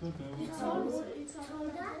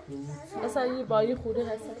اصلا یه بایی خوره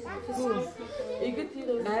هستن ایگه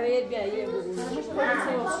تیره باید بیا یه بگو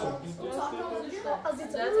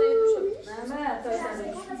محمد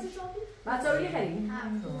تو یه خیلی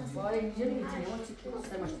وای اینجا میتونی اون چی که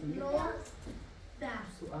سماش میگه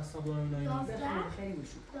تو اصلا نمیدونم خیلی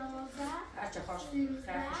میشو هرچه خوش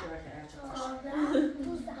خرفش بخیر هرچه خوش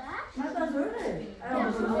من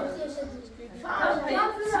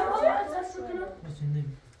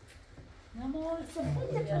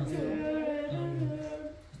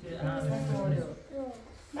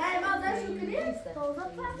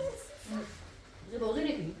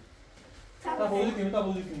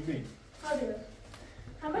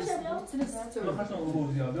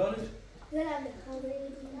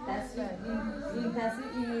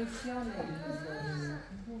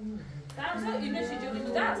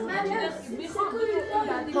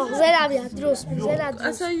زلابیا درست زلابیا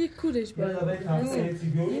اصلا یک کورش باید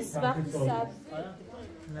نیست وقتی سب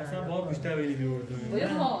اصلا با بیشتر ویلی بیوردم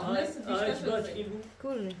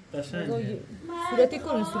کور قشنگه صورتی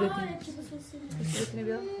کن صورتی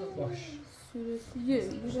نبیا باش صورتی یه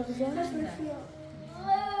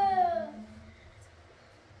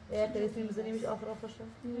یا تلفن بزنیمش آخرش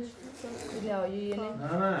یا یه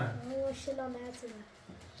نه نه ماشاءالله ناتنا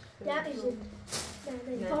یا بیشتر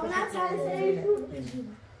فقط سری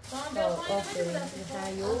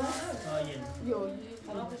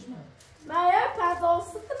ما یه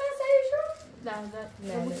پرداخت مسیجشون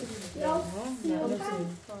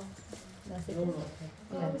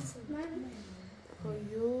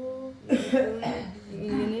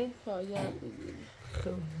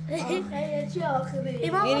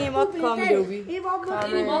اینی ما کامیوبی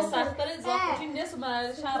این ما سخت‌تر اضافه کنیم نیست و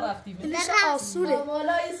من شهر رفتیم نه آسونه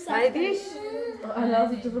مایدیش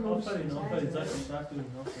الازی تو رو آفرین زاکش رفتیم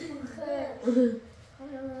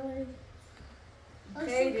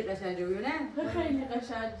خیلی قشنگه بیو نه خیلی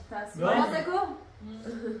قشنگ تصمیم بازه کن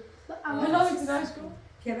اولا میتوناش کن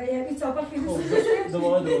که به یه بیتاپا خیلی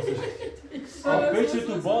دوباره درستش آفرین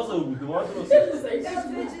تو بازه بود دوباره درستش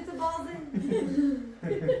تو بازه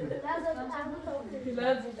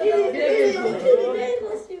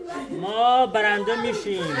ما برنده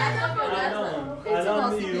میشیم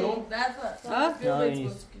الان میرم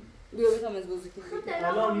بیو بیتام از بازی کنیم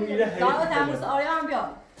الان میره داغ تموز آیا هم بیا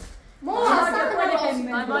ما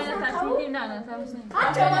اصلا من باید تصمیم نه تموز نیم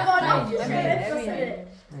هرچه ما بالا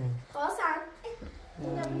خواستن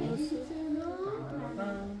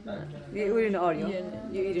یه ایرین آریا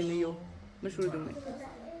یه ایرین یو مشهور دومه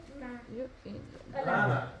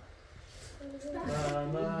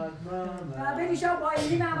بگیشم با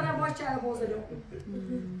ایلی معمولا باش چرا بازه دو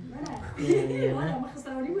منه ما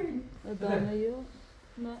خسرانی باییم دانه یو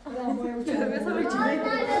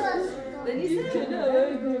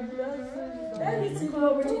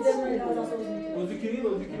بازیگیری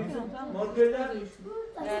مارگریتا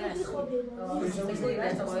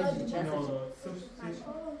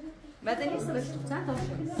بعد نیست چند تا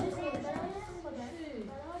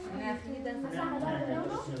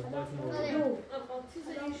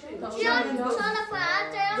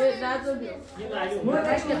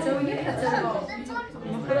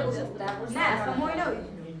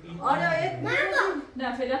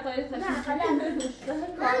نه فعلا تایید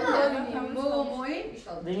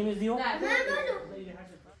دنیم زیو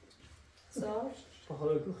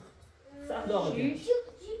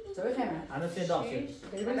انا سه داخل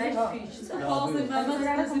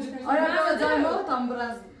آره دائما tam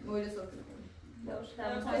biraz böyle sokuyor.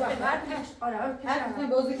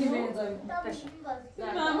 Her bozuk gibi dayım.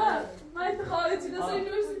 ماما ما اتخاذي نصير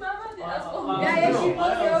نورسي ماما Ya yeşil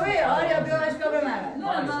bozuyor ve araya bir başka bir meme.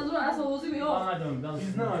 لا منظور اصلا وظيفه يوم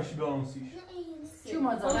biz ne aşı bağımsız Şu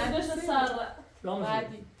mazal. باش صار bağımsız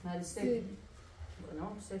Hadi işte.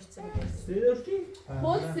 Não, só işte. Seyirci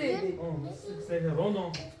خذ سيدي Seyirci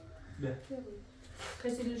rondon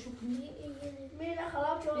خسر شو میره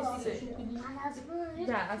خراب شد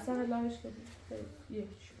نه اصلا لاش کردی یک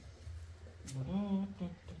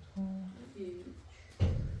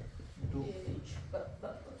تو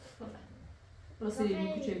واسه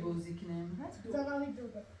این کوچه بازی کنیم زنامی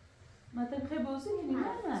دوباره ما تبخي بازی کنیم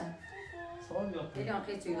نه سوال یا خیلی هم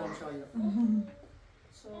خیلی چیدم شاید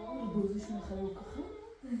بازیشون خیلی بکخم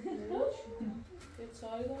یه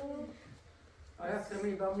چای دارم آیا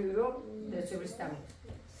اکرمی با میلو چه بریستم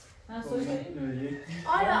من سوی بریم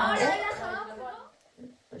آیا خراب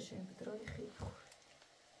باشه این پترای خیلی خوب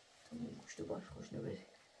تو گوشت باش خوش نبری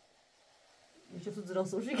میشه تو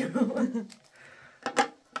دراسوشی کنم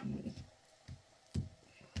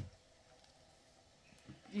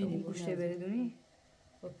این گوشته بردونی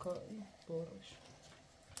با کاری برش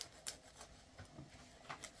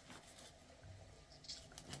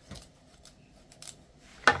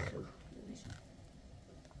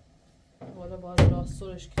حالا باید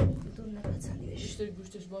راستورش کنی بدون نبتنی بشه بیشتر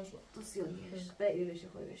گوشتش باش تو سیانیش بایی بشه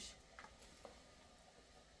خوی بشه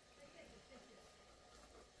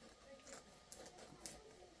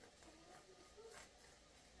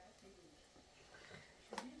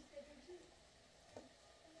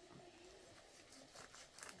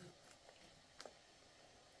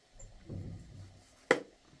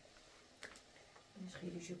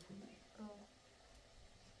خیلی جبونی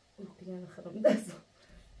اوه دیگه خرم دستم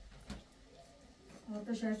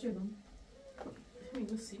آتش هرچی بم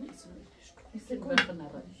میگو سینه استکون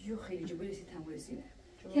یو خیلی جبونی سیتم برسیده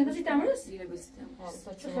یه بسی تمرس سینه بسیتم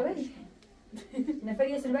چه خبری نفر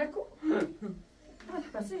یه سر برکو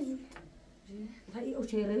بس هاي او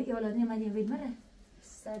شيء ربي ولا ني ما دي في المره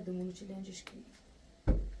سردمونو چه لنجش کی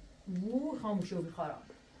مو خاموشو بخرام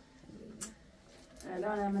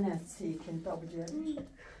الان من هستی کن تا بجرد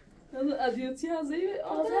ادیاتی هزی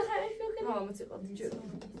آزه خیلی ها متقاطی جلو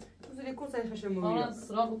بزرگی کل سای خشم مویی آن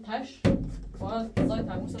سراغ تش باید زای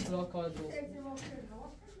تموس سراغ کار دو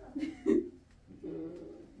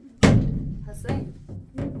حسین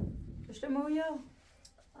پشت مویا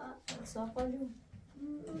ساقا جو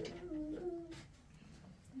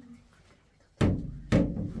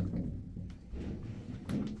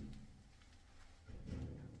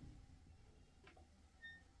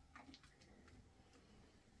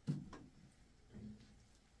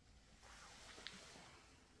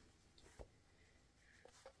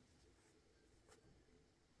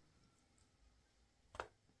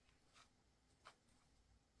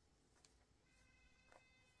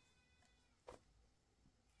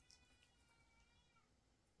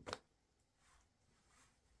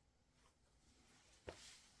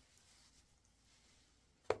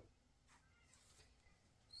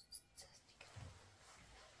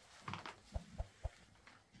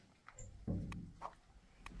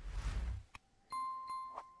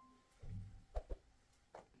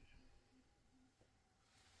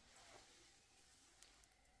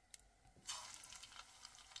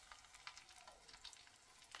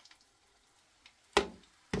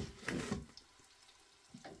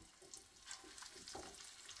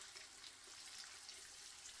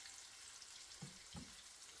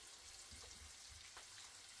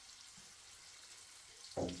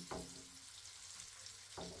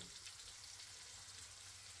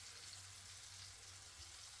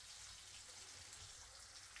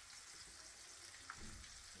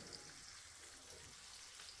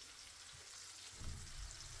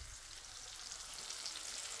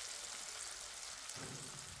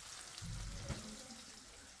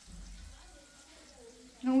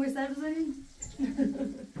نو سر بزنین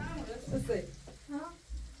بسه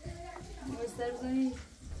سر بزنی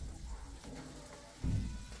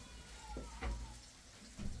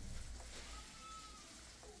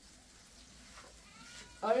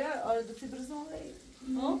آره دوتی برزن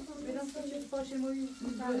ها؟ بیرم چه باشه موی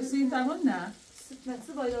سین تمام نه ست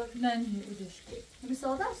متر باید نه نیه ایدش که می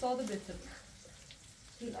ساده ساده بهتر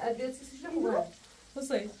ادیاتی سیش نخوبه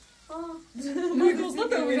حسین موی گوزنا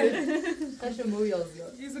تا میره خشم موی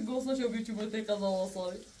آزیاد ایز گوزنا شو بیچو برده قضا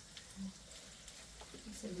واسای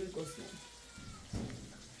سنگل گوزنا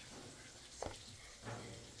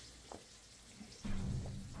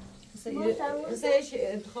هسه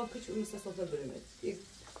انتخاب کچ اون سه ساده برمید یک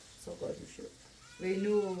ساقات میشه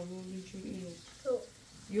وینو میچیم اینو تو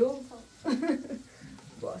یو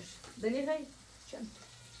باش دنی خیلی چند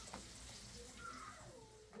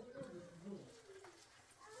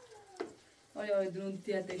آیا درون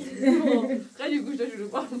تیاتش خیلی گوشتش رو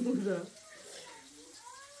بارموزه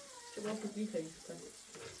چه با پوکی خیلی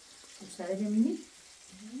سر جمینی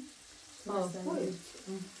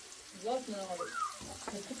زارت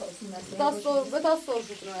نه تاسو به تاسو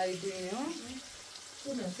شکر نهایی دوینی ها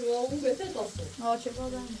نه شو اون بهتر تاسو ها چه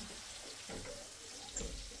کادم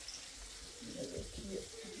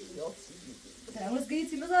تماس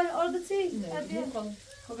گیتی بذار آرد تی نه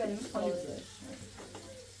خب بریم خالی بذار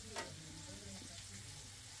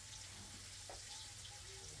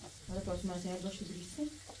حالا کاش من سیاه داشت بریسته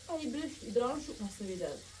ای برش ادران شو پس میده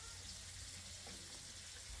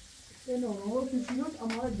نه هو پیشینوت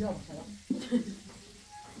اما جاب خراب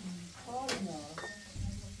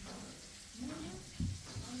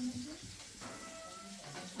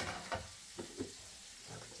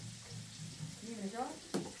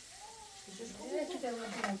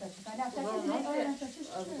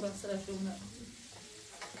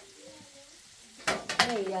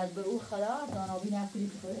ای از به او خلاص دانا بی نفری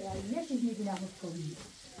بخوره یه چیز میبینم خود کنی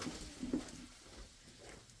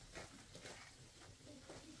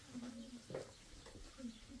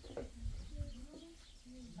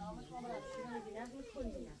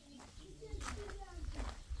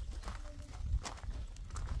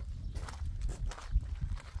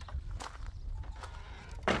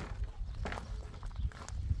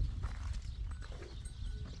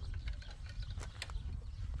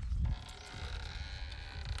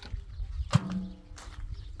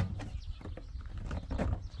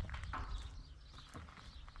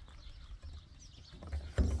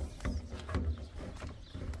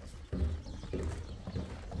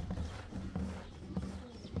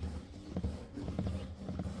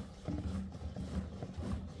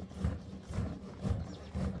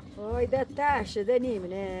وای ده تاش ده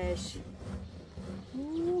نیمنش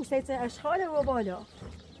سیت اشخاله و بالا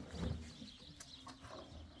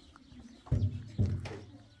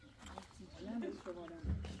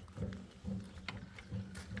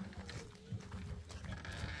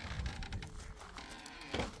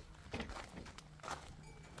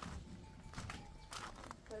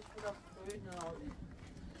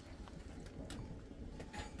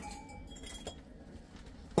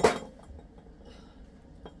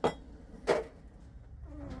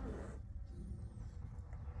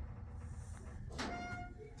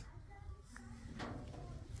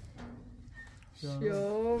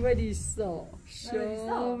شو بریستا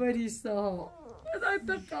شو بریستا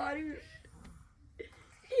ده قاری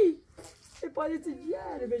ای پادت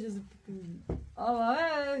جیاره بجز آوا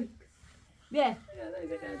بیا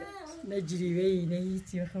نجریبه ای نه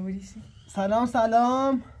هیچی خبریسی سلام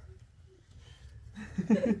سلام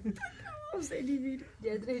حسینی بیر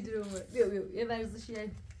جدره درومه بیا یه ورزشی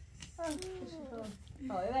یه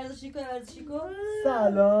ورزشی کن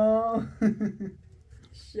سلام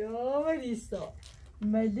شو بریستا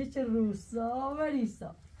مده چه روسا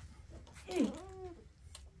بریستا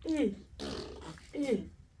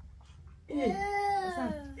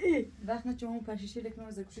وقت نه چون پشیشه لکنه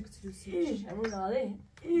از کوچیک تروسی همون ناله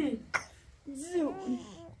زون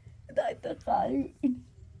دایت قاری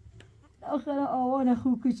آخر آوان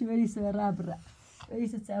خوب کچی بریسه و رب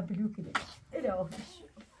بریسه تبلو کنه الهیشو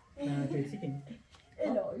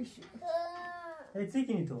الهیشو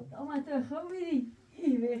هتسيكني تو اما تو خبری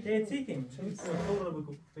هتسيكني شو الصورة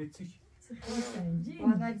بكو هتسيك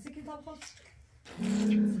وقت نگسی که تاب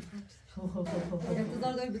خود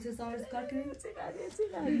انتظار داری بچه سامرز کار کنی؟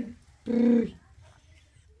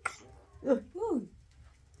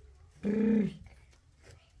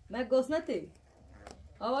 من گسنتی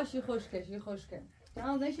آواشی خوشکش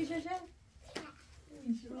جهاز نشی ششه؟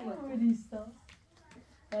 بریستا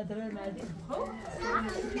بدر مردی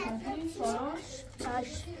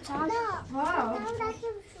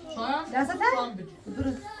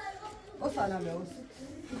او سلام به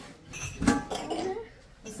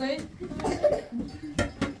حسین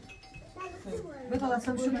بتا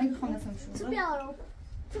دستم شو من خونه دستم شو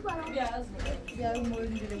بیا اون مورد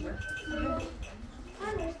دیگه بود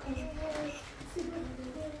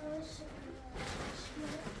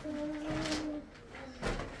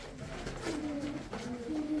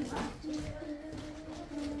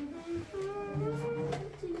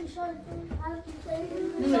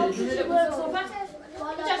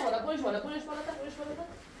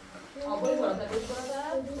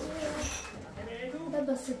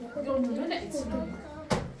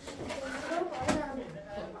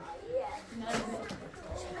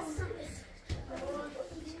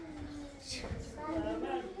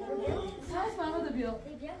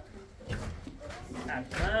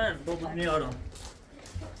حتما بابا میارم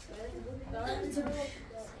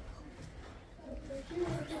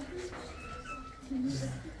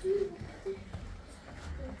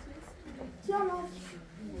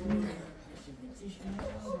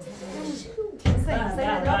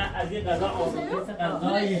از یه غذا آموزش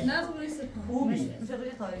غذای خوبی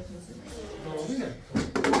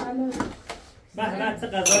بعد چه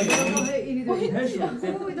غذایی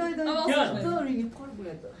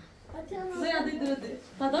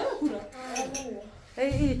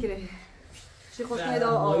ای کره چی خوش نیده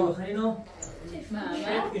آقا خرینو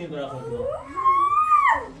شاید کنیم برای خود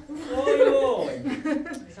اوی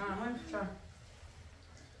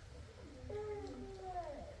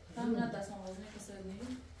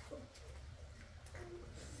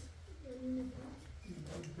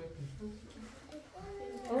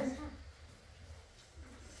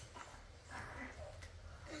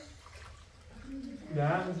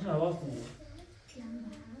نه مثل نواز بود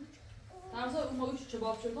همسا اون موقعی که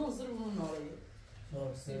کباب شد اون زیر اون نارایی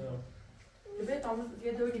به تماس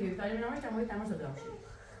یه دوری بیفتاری نمیشه تماس تماس دادم شد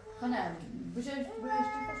کنه بشه بهش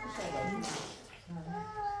خوش بشه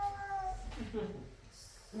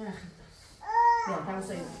نه نه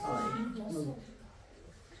تماس این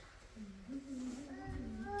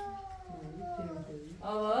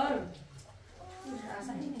آوار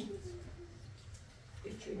اصلا اینه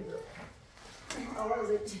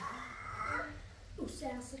آوازه او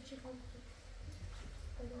سیاست چی خود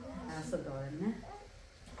اصلا داره نه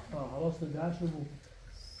حواس به درش رو بود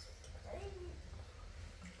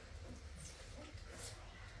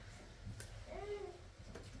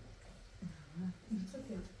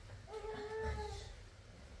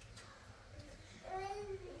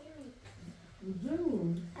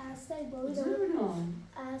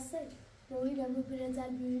اصلا باید رو برنزل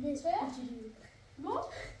بیرونه چه؟ ما؟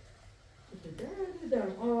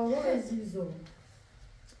 دیدم آقا عزیزم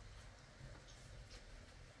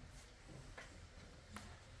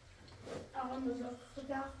آقا مزاق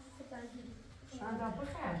خدا خدا شاید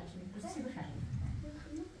بخیر بسی بخیر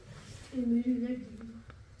این میرونه